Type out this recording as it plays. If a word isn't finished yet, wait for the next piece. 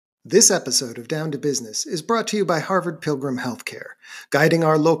This episode of Down to Business is brought to you by Harvard Pilgrim Healthcare, guiding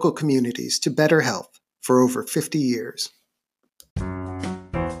our local communities to better health for over 50 years. Hey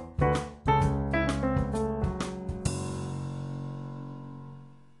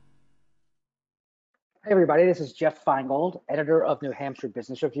everybody, this is Jeff Feingold, editor of New Hampshire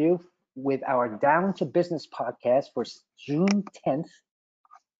Business Review, with our Down to Business podcast for June 10th,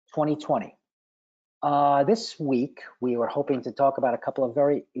 2020. This week, we were hoping to talk about a couple of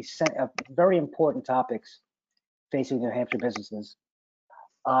very important topics facing New Hampshire businesses.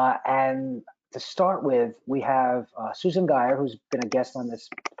 And to start with, we have Susan Geyer, who's been a guest on this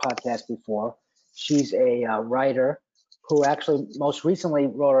podcast before. She's a writer who actually most recently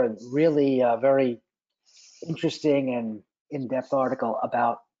wrote a really very interesting and in-depth article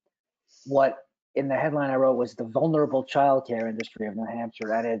about what in the headline I wrote was the vulnerable childcare industry of New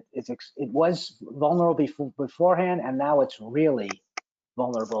Hampshire, and it was vulnerable beforehand, and now it's really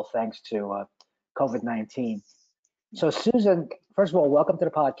vulnerable thanks to COVID-19. So Susan, first of all, welcome to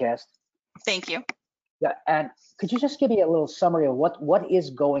the podcast. Thank you. Yeah, and could you just give me a little summary of what is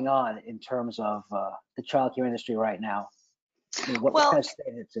going on in terms of the childcare industry right now? I mean, what kind of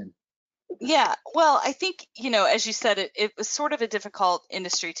state it's in? Yeah, well, I think, as you said, it was sort of a difficult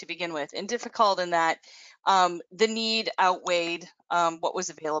industry to begin with, and difficult in that the need outweighed what was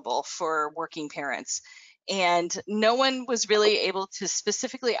available for working parents. And no one was really able to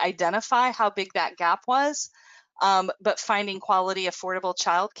specifically identify how big that gap was, but finding quality, affordable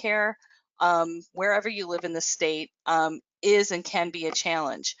childcare wherever you live in the state is and can be a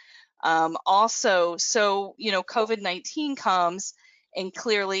challenge. Also, so, COVID-19 comes, and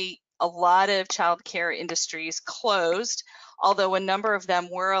clearly a lot of childcare industries closed, although a number of them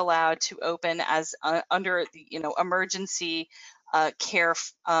were allowed to open as under the emergency care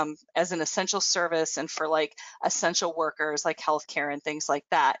as an essential service, and for like essential workers like healthcare and things like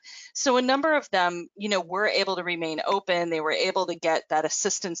that. So a number of them, were able to remain open. They were able to get that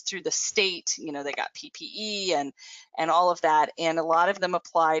assistance through the state. They got PPE and all of that, and a lot of them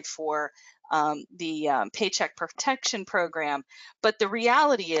applied for the Paycheck Protection Program. But the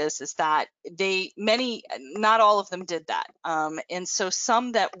reality is that not all of them did that. And so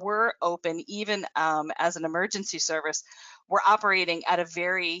some that were open, even as an emergency service, were operating at a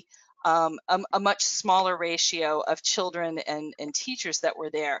very a much smaller ratio of children and teachers that were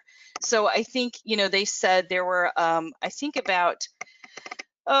there. So I think, they said there were, I think about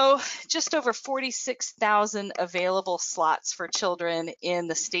just over 46,000 available slots for children in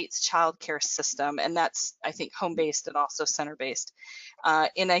the state's child care system. And that's, I think, home-based and also center-based.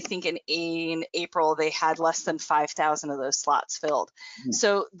 And I think in April, they had less than 5,000 of those slots filled. Mm-hmm.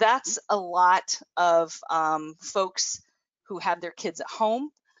 So that's a lot of folks who have their kids at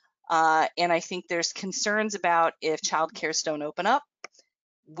home. And I think there's concerns about if child cares don't open up,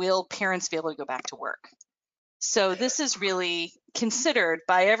 will parents be able to go back to work? So this is really considered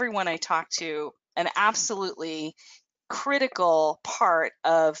by everyone I talk to an absolutely critical part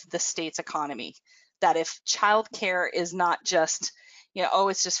of the state's economy. That if childcare is not just,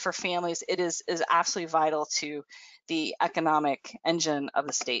 it's just for families, it is absolutely vital to the economic engine of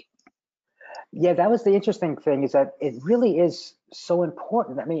the state. Yeah, that was the interesting thing, is that it really is so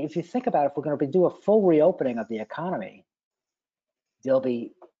important. I mean, if you think about it, if we're going to do a full reopening of the economy, there'll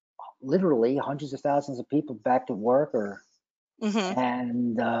be literally hundreds of thousands of people back to work,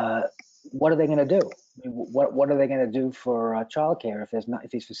 and what are they going to do? I mean, what are they going to do for childcare if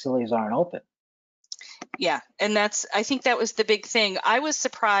these facilities aren't open? Yeah, and I think that was the big thing. I was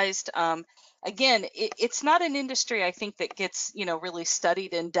surprised. Again, it's not an industry I think that gets really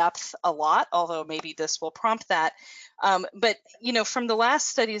studied in depth a lot, although maybe this will prompt that. But from the last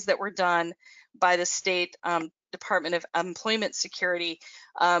studies that were done by the state Department of Employment Security,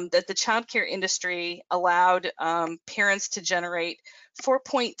 that the child care industry allowed parents to generate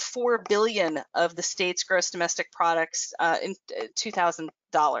 $4.4 billion of the state's gross domestic products in $2,000.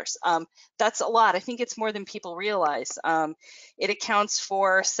 That's a lot. I think it's more than people realize. It accounts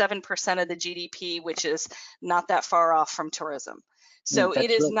for 7% of the GDP, which is not that far off from tourism. So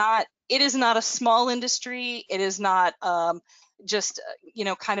it is not a small industry. It is not just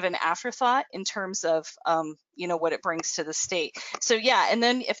kind of an afterthought in terms of what it brings to the state. So yeah, and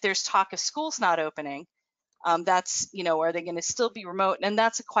then if there's talk of schools not opening, that's are they going to still be remote? And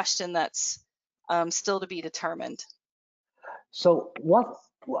that's a question that's still to be determined. So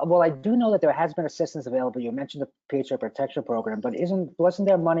well, I do know that there has been assistance available. You mentioned the Paycheck Protection Program, but wasn't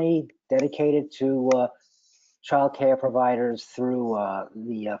there money dedicated to child care providers through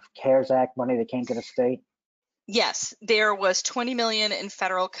the CARES Act money that came to the state? Yes, there was $20 million in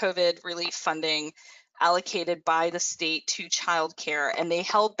federal COVID relief funding allocated by the state to childcare, and they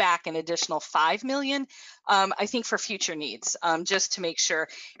held back an additional $5 million, I think, for future needs, just to make sure.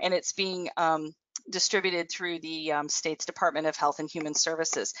 And it's being distributed through the state's Department of Health and Human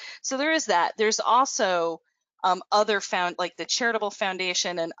Services. So there is that. There's also other like the Charitable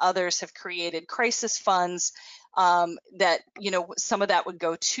Foundation and others have created crisis funds that, some of that would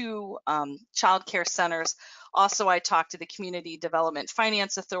go to child care centers. Also, I talked to the Community Development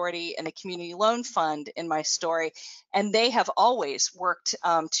Finance Authority and the Community Loan Fund in my story, and they have always worked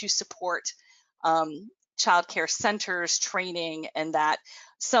to support child care centers, training, and that,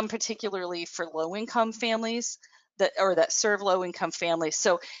 some particularly for low-income families that serve low-income families.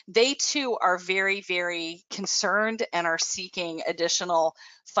 So they too are very, very concerned and are seeking additional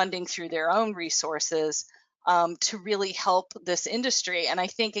funding through their own resources to really help this industry. And I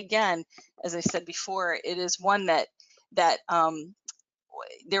think, again, as I said before, it is one that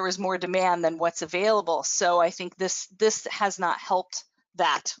there was more demand than what's available. So I think this has not helped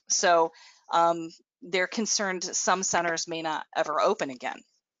that. So they're concerned some centers may not ever open again.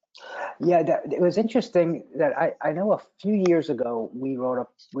 Yeah, it was interesting that I know a few years ago we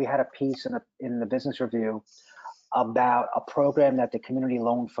had a piece in the Business Review about a program that the Community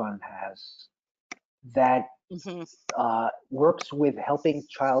Loan Fund has that works with helping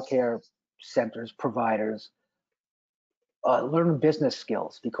childcare centers, providers, learn business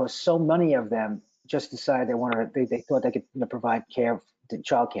skills, because so many of them just decided they thought they could provide care to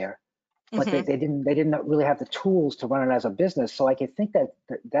childcare, but they didn't really have the tools to run it as a business. So I can think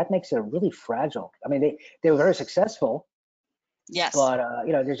that makes it really fragile. I mean, they were very successful. Yes. But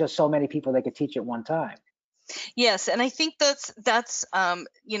there's just so many people they could teach at one time. Yes, and I think that's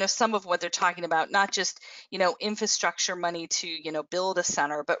some of what they're talking about, not just infrastructure money to build a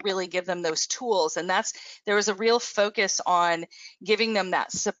center, but really give them those tools. And there was a real focus on giving them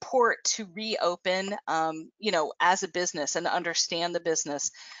that support to reopen as a business and understand the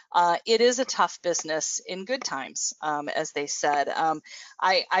business. It is a tough business in good times, as they said.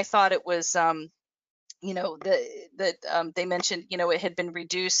 I thought it was they mentioned it had been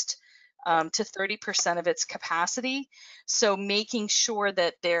reduced to 30% of its capacity. So making sure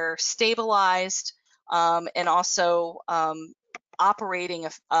that they're stabilized and also operating,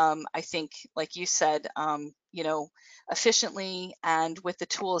 I think, like you said, efficiently and with the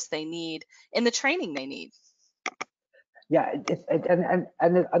tools they need and the training they need. Yeah, and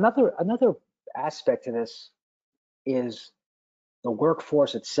another aspect to this is the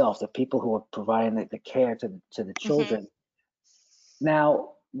workforce itself, the people who are providing the care to the children. Now,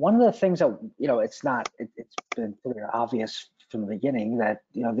 one of the things that it's been pretty obvious from the beginning that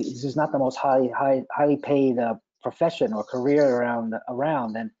this is not the most highly paid profession or career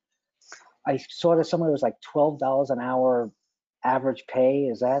around. And I saw that somewhere it was like $12 an hour average pay.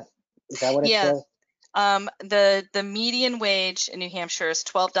 Is that what it says? The median wage in New Hampshire is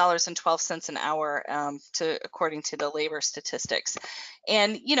 $12.12 an hour, according to the labor statistics.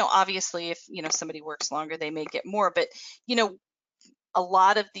 And obviously, if somebody works longer, they may get more. But a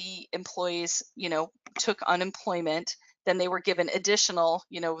lot of the employees, took unemployment. Then they were given additional,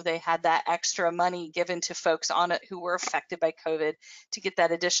 they had that extra money given to folks on it who were affected by COVID to get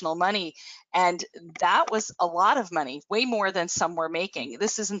that additional money. And that was a lot of money, way more than some were making.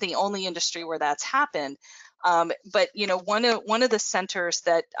 This isn't the only industry where that's happened. But one of the centers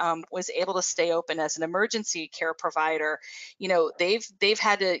that was able to stay open as an emergency care provider, they've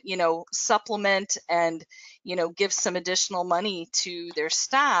had to supplement and give some additional money to their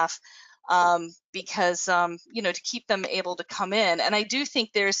staff because to keep them able to come in. And I do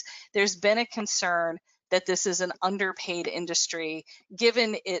think there's been a concern that this is an underpaid industry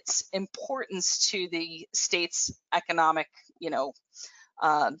given its importance to the state's economic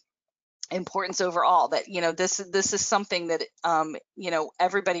importance overall, that this is something that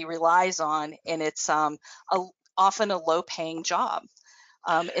everybody relies on, and it's often a low paying job,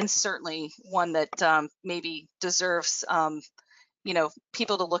 and certainly one that maybe deserves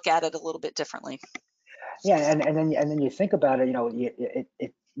people to look at it a little bit differently. Yeah, and then you think about it,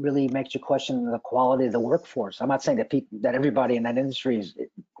 it really makes you question the quality of the workforce. I'm not saying that everybody in that industry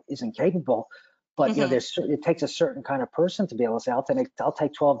is incapable, but it takes a certain kind of person to be able to say, I'll take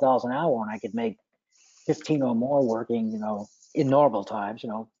 $12 an hour and I could make 15 or more working, in normal times,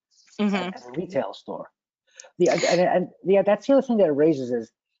 at a retail store. That's the other thing that it raises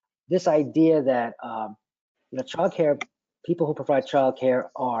is this idea that childcare, people who provide childcare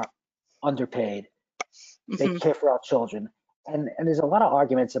are underpaid. They care for our children, and there's a lot of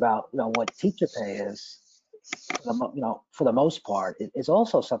arguments about what teacher pay is. For the most part, is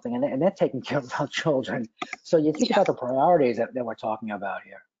also something, and they're taking care of our children. So you think about the priorities that we're talking about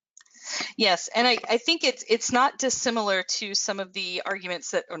here. Yes, and I think it's not dissimilar to some of the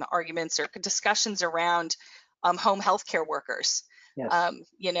arguments that, or not arguments, or discussions around home healthcare workers. Yes.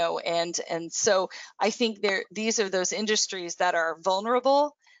 You know, and so I think these are those industries that are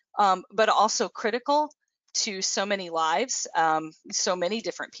vulnerable, but also critical to so many lives, so many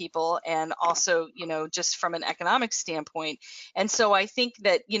different people, and also, you know, just from an economic standpoint. And so I think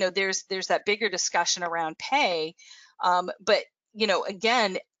that, you know, there's that bigger discussion around pay, but you know,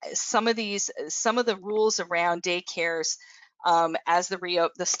 again, some of the rules around daycares, as the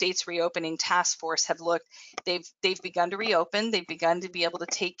state's reopening task force have looked, they've begun to reopen. They've begun to be able to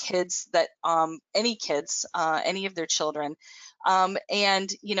take kids that any kids, any of their children,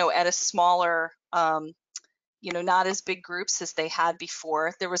 and you know, at a smaller, you know, not as big groups as they had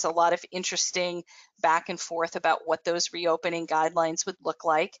before. There was a lot of interesting back and forth about what those reopening guidelines would look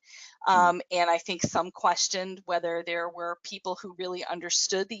like. And I think some questioned whether there were people who really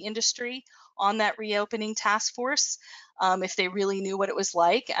understood the industry on that reopening task force, if they really knew what it was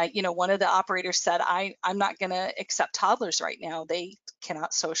like. You know, one of the operators said, I'm not going to accept toddlers right now. They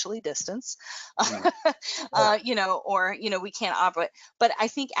cannot socially distance, you know, or, you know, we can't operate. But I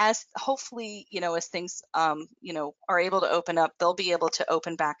think as hopefully, you know, as things, you know, are able to open up, they'll be able to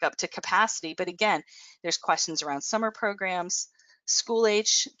open back up to capacity. But again, there's questions around summer programs, school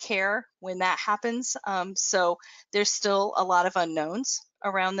age care when that happens. So there's still a lot of unknowns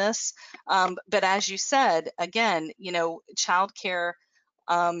around this. But as you said, again, you know, childcare,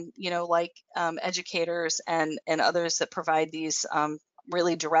 you know, like educators and others that provide these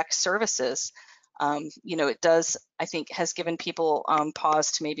really direct services, you know, it does, I think, has given people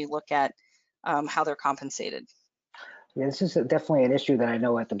pause to maybe look at how they're compensated. Yeah, this is definitely an issue that I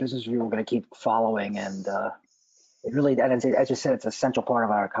know at the Business Review we're going to keep following, and it really, and as you said, it's a central part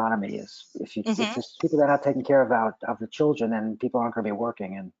of our economy. Is if there's people that are not taking care of the children, then people aren't going to be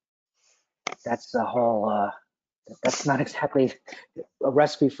working, and that's the whole. That's not exactly a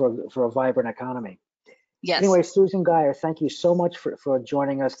recipe for a vibrant economy. Yes. Anyway, Susan Geyer, thank you so much for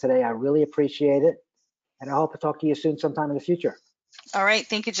joining us today. I really appreciate it, and I hope to talk to you soon sometime in the future. All right.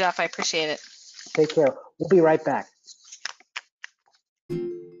 Thank you, Jeff. I appreciate it. Take care. We'll be right back.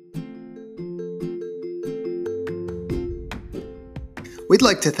 We'd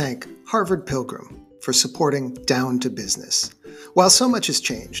like to thank Harvard Pilgrim for supporting Down to Business. While so much has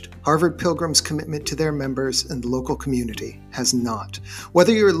changed, Harvard Pilgrim's commitment to their members and the local community has not.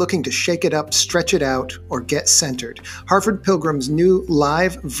 Whether you're looking to shake it up, stretch it out, or get centered, Harvard Pilgrim's new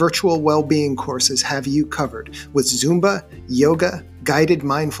live virtual well-being courses have you covered with Zumba, yoga, guided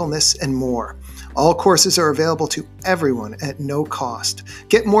mindfulness, and more. All courses are available to everyone at no cost.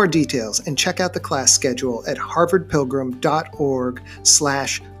 Get more details and check out the class schedule at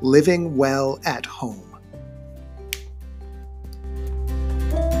harvardpilgrim.org/livingwellathome.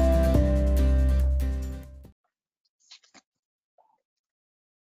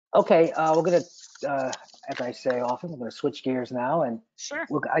 Okay, we're going to, as I say often, we're going to switch gears now, and Sure.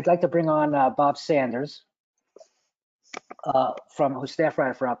 I'd like to bring on Bob Sanders, who's staff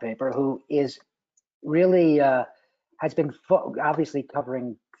writer for our paper, who is really has been obviously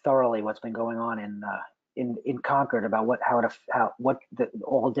covering thoroughly what's been going on in Concord about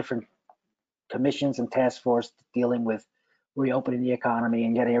all different commissions and task force dealing with reopening the economy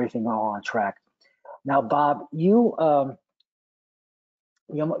and getting everything all on track. Now, Bob, you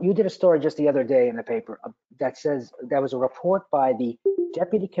did a story just the other day in the paper that says there was a report by the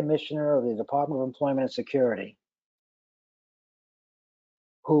Deputy Commissioner of the Department of Employment and Security,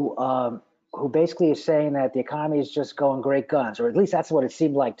 who basically is saying that the economy is just going great guns, or at least that's what it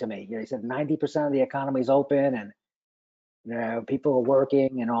seemed like to me. You know, he said 90% of the economy is open and, you know, people are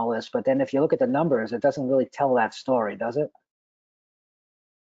working and all this. But then if you look at the numbers, it doesn't really tell that story, does it?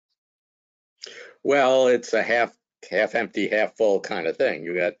 Well, it's a half empty, half full kind of thing.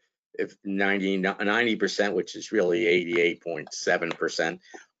 You got if 90%, which is really 88.7%,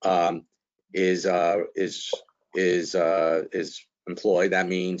 is employed. That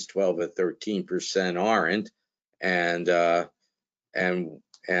means 12 or 13% aren't, and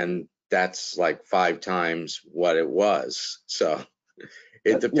that's like 5 times what it was. So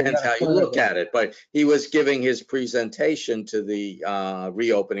it depends how you look at it. But he was giving his presentation to the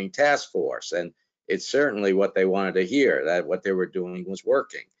reopening task force, and it's certainly what they wanted to hear, that what they were doing was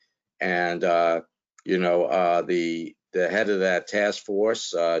working. And you know, the head of that task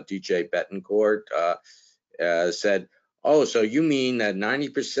force, DJ Betancourt, said, "Oh, so you mean that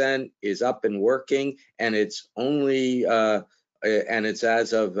 90% is up and working, and it's only and it's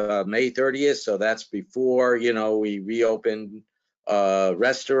as of May 30th, so that's before, you know, we reopened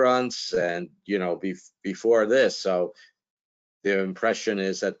restaurants and, you know, before this. So their impression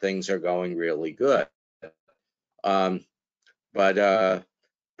is that things are going really good. But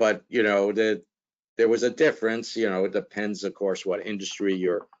you know, there was a difference. You know, it depends, of course, what industry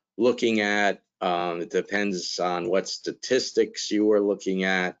you're looking at. It depends on what statistics you were looking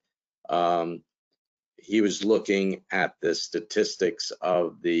at. He was looking at the statistics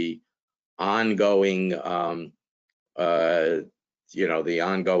of the ongoing, you know, the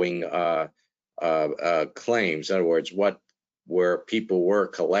ongoing claims. In other words, where people were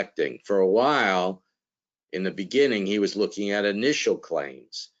collecting. For a while, in the beginning, he was looking at initial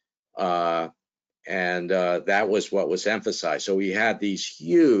claims, and that was what was emphasized. So we had these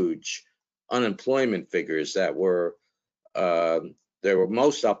huge unemployment figures that were they were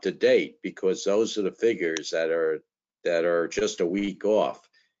most up to date, because those are the figures that are just a week off.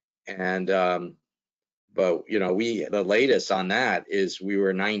 And but you know, the latest on that is we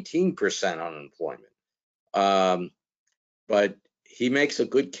were 19% unemployment. But he makes a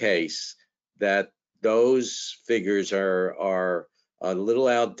good case that those figures are a little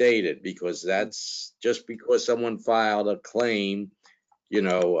outdated, because that's just because someone filed a claim, you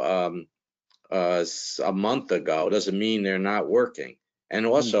know, a month ago doesn't mean they're not working. And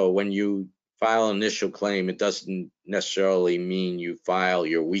also, when you file an initial claim, it doesn't necessarily mean you file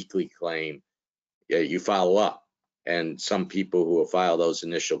your weekly claim. You follow up, and some people who have filed those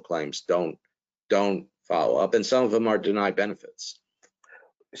initial claims don't follow up, and some of them are denied benefits.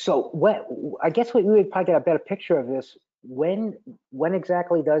 So I guess we would probably get a better picture of this. When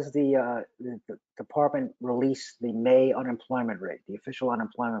exactly does the department release the May unemployment rate, the official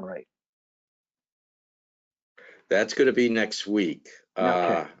unemployment rate? That's going to be next week,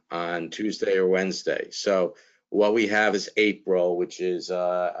 Okay. On Tuesday or Wednesday. So what we have is April, which is,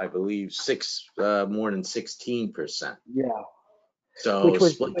 I believe, more than 16%. Yeah. So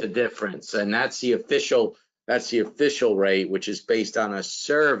split the difference, and that's the official rate, which is based on a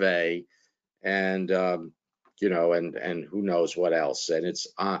survey, and you know, and who knows what else. And it's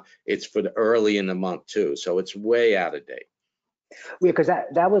for the early in the month too, so it's way out of date. Yeah, because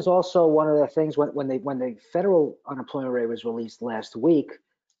that was also one of the things when the federal unemployment rate was released last week.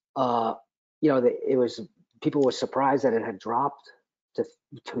 You know, people were surprised that it had dropped to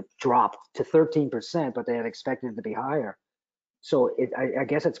 13%, but they had expected it to be higher. So I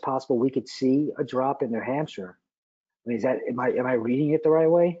guess it's possible we could see a drop in New Hampshire. I mean, am I reading it the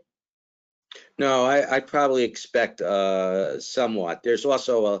right way? No, I probably expect somewhat. There's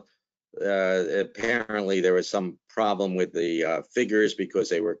also apparently there was some problem with the figures, because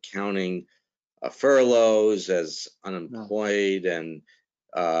they were counting furloughs as unemployed, and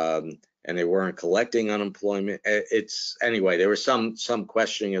they weren't collecting unemployment. Anyway, there was some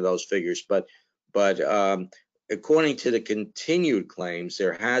questioning of those figures, but according to the continued claims,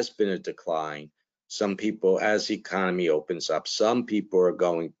 there has been a decline. Some people, as the economy opens up, some people are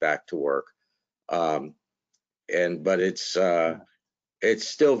going back to work, but it's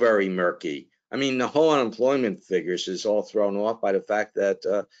still very murky. I mean, the whole unemployment figures is all thrown off by the fact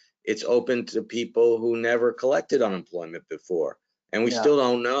that it's open to people who never collected unemployment before, and we still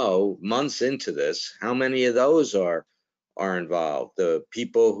don't know, months into this, how many of those are involved. The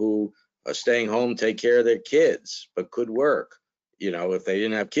people who are staying home, take care of their kids, but could work, you know, if they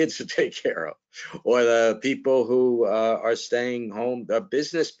didn't have kids to take care of, or the people who are staying home, the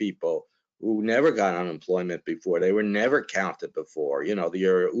business people who never got unemployment before. They were never counted before. You know,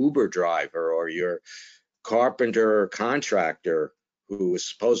 your Uber driver or your carpenter or contractor who was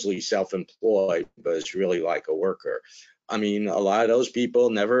supposedly self-employed, but is really like a worker. I mean, a lot of those people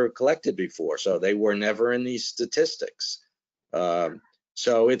never collected before, so they were never in these statistics.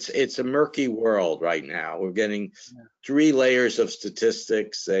 So it's a murky world right now. We're getting 3 layers of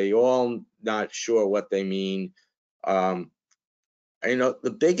statistics. They all not sure what they mean. You know, the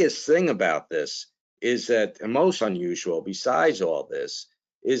biggest thing about this is that, and most unusual besides all this,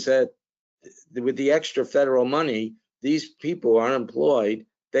 is that with the extra federal money, these people are unemployed.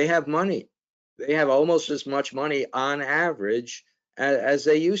 They have money. They have almost as much money on average as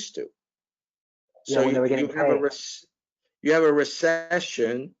they used to. So you have a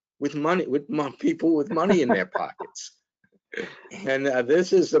recession with money, with people with money in their pockets. And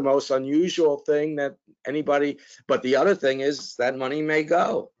this is the most unusual thing that anybody, but the other thing is that money may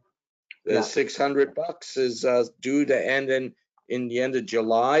go. The $600 is due to end in the end of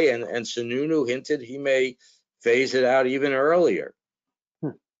July, and Sununu hinted he may phase it out even earlier.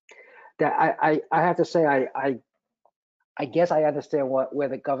 I have to say, I guess I understand where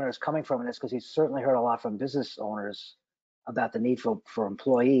the governor is coming from in this, because he's certainly heard a lot from business owners about the need for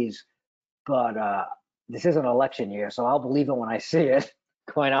employees. But this is an election year, so I'll believe it when I see it,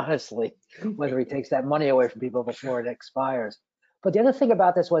 quite honestly, whether he takes that money away from people before it expires. But the other thing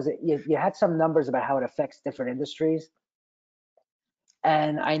about this was that you had some numbers about how it affects different industries.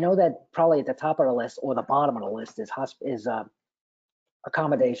 And I know that probably at the top of the list or the bottom of the list is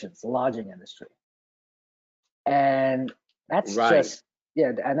accommodations, the lodging industry. And that's Right. just,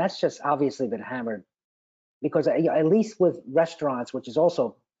 yeah, and that's just obviously been hammered because at least with restaurants, which is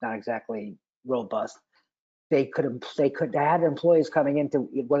also not exactly robust, they had employees coming into,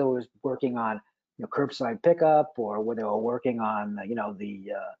 whether it was working on, curbside pickup or whether they were working on,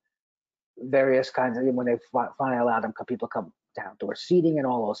 the various kinds of, when they finally allowed them, people come to outdoor seating and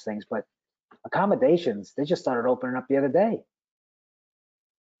all those things. But accommodations, they just started opening up the other day.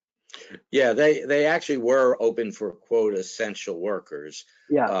 Yeah, they actually were open for quote essential workers.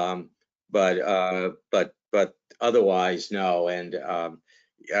 Yeah. But otherwise no. And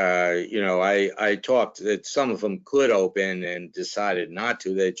I talked that some of them could open and decided not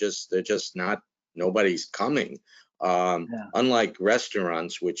to. They're just not. Nobody's coming. Unlike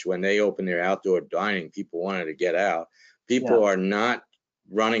restaurants, which when they open their outdoor dining, people wanted to get out. People are not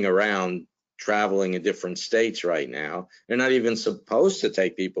running around traveling in different states right now. They're not even supposed to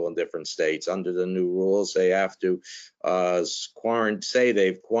take people in different states. Under the new rules, they have to say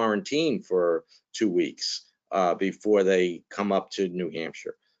they've quarantined for 2 weeks before they come up to New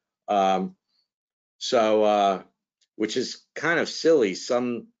Hampshire. Which is kind of silly.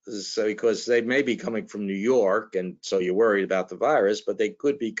 Because they may be coming from New York, and so you're worried about the virus, but they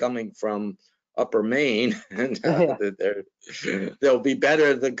could be coming from Upper Maine, and they'll be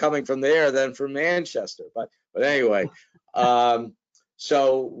better than coming from there than from Manchester. But anyway, so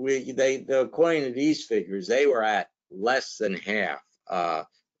according to these figures, they were at less than half, were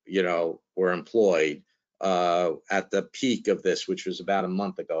employed at the peak of this, which was about a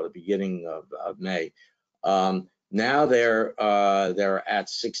month ago, the beginning of May. Now they're at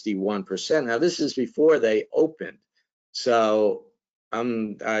 61%. Now this is before they opened, so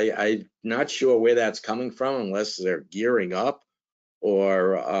I'm not sure where that's coming from, unless they're gearing up,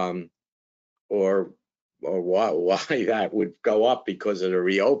 or why that would go up because of the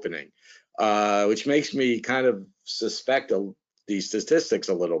reopening, which makes me kind of suspect these statistics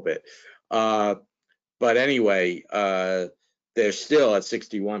a little bit. But anyway, they're still at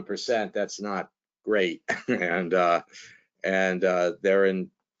 61%. That's not great, and they're in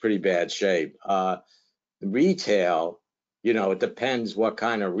pretty bad shape. Retail, it depends what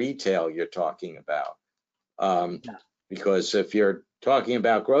kind of retail you're talking about. Because if you're talking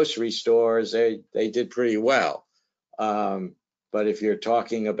about grocery stores, they did pretty well. But if you're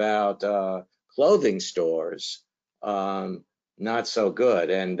talking about clothing stores, not so good.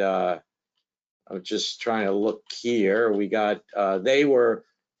 And I'm just trying to look here. We got they were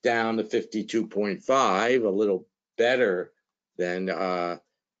down to 52.5, a little better than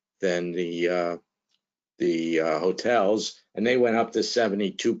the hotels, and they went up to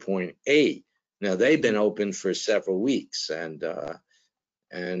 72.8. Now they've been open for several weeks, and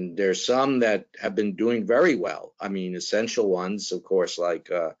there's some that have been doing very well. I mean, essential ones, of course, like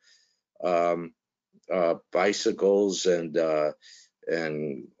bicycles and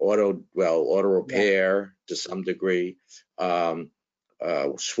auto repair to some degree,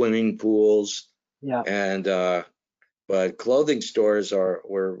 swimming pools, and but clothing stores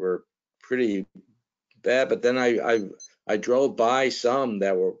were pretty bad. But then I drove by some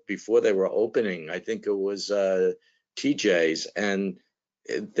that were before they were opening. I think it was TJ's, and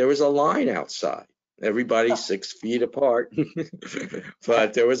there was a line outside. Everybody 6 feet apart,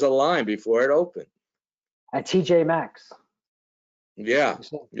 but there was a line before it opened. At TJ Maxx. Yeah,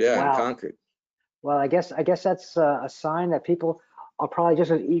 Wow. In Concord. Well, I guess that's a sign that people are probably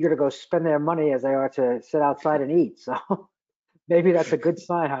just as eager to go spend their money as they are to sit outside and eat. So maybe that's a good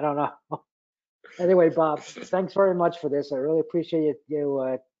sign. I don't know. Anyway, Bob, thanks very much for this. I really appreciate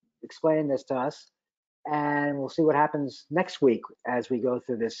you explaining this to us. And we'll see what happens next week as we go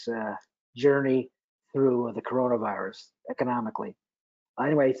through this journey through the coronavirus economically.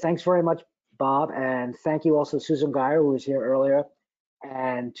 Anyway, thanks very much, Bob. And thank you also, Susan Geyer, who was here earlier,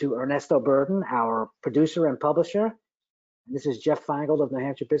 and to Ernesto Burden, our producer and publisher. This is Jeff Feingold of New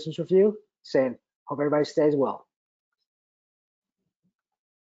Hampshire Business Review saying, hope everybody stays well.